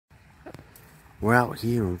We're out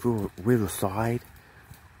here in Riverside,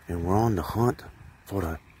 and we're on the hunt for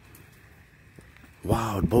the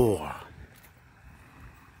wild boar.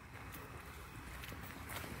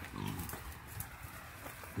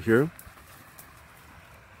 You hear him?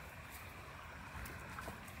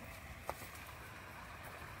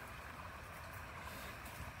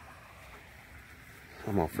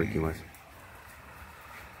 I'm all freaking much.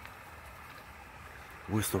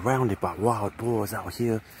 We're surrounded by wild boars out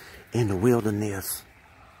here in the wilderness.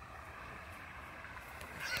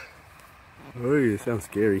 Oh, it sounds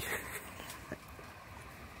scary.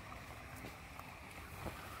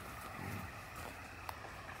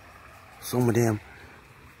 Some of them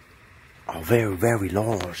are very, very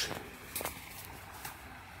large.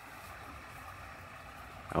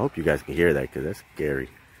 I hope you guys can hear that because that's scary.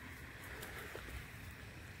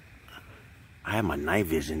 I have my night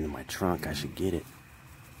vision in my trunk. I should get it.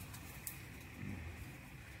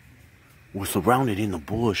 We're surrounded in the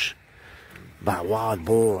bush by wild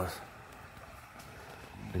boars.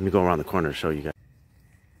 Let me go around the corner to show you guys.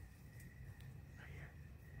 Right here.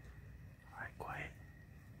 All right, quiet.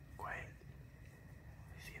 Quiet.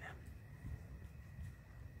 You see them?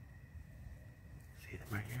 See them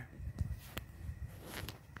right here?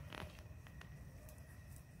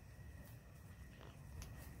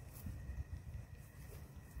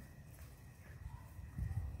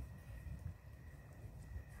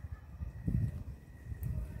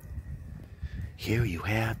 Here you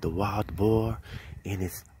have the wild boar in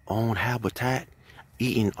its own habitat,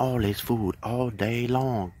 eating all its food all day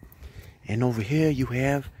long. And over here you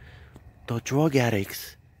have the drug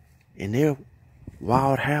addicts in their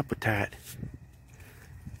wild habitat,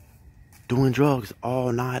 doing drugs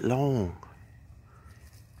all night long.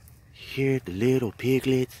 Here the little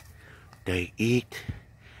piglets, they eat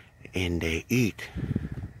and they eat,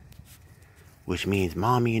 which means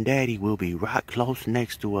mommy and daddy will be right close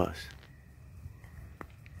next to us.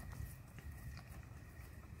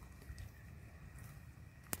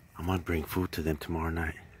 I'm gonna bring food to them tomorrow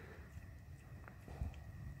night.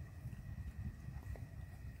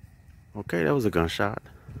 Okay, that was a gunshot.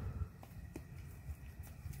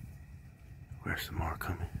 Where's some more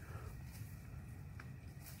coming?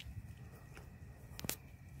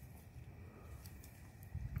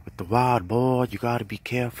 With the wild boar, you gotta be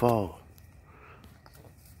careful.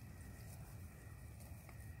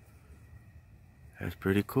 That's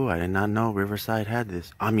pretty cool. I did not know Riverside had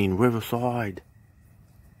this. I mean, Riverside.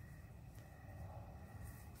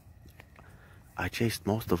 I chased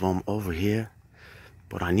most of them over here,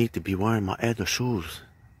 but I need to be wearing my other shoes.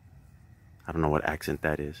 I don't know what accent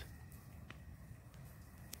that is.